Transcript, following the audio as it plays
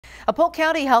Polk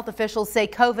County health officials say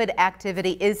COVID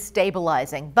activity is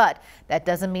stabilizing, but that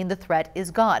doesn't mean the threat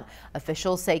is gone.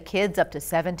 Officials say kids up to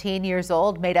 17 years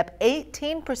old made up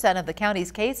 18% of the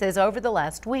county's cases over the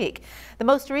last week. The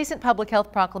most recent public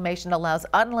health proclamation allows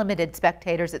unlimited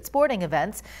spectators at sporting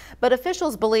events, but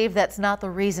officials believe that's not the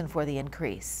reason for the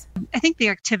increase. I think the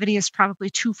activity is probably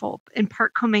twofold, in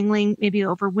part commingling maybe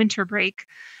over winter break,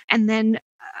 and then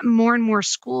more and more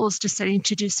schools deciding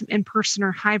to do some in-person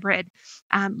or hybrid.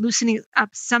 Loosening up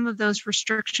some of those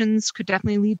restrictions could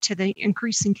definitely lead to the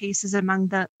increase in cases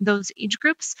among those age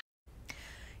groups.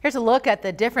 Here's a look at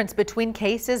the difference between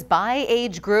cases by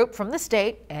age group from the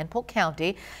state and Polk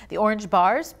County. The orange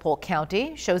bars, Polk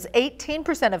County, shows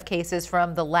 18% of cases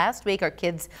from the last week are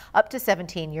kids up to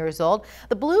 17 years old.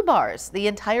 The blue bars, the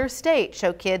entire state,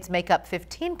 show kids make up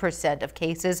 15% of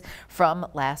cases from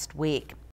last week.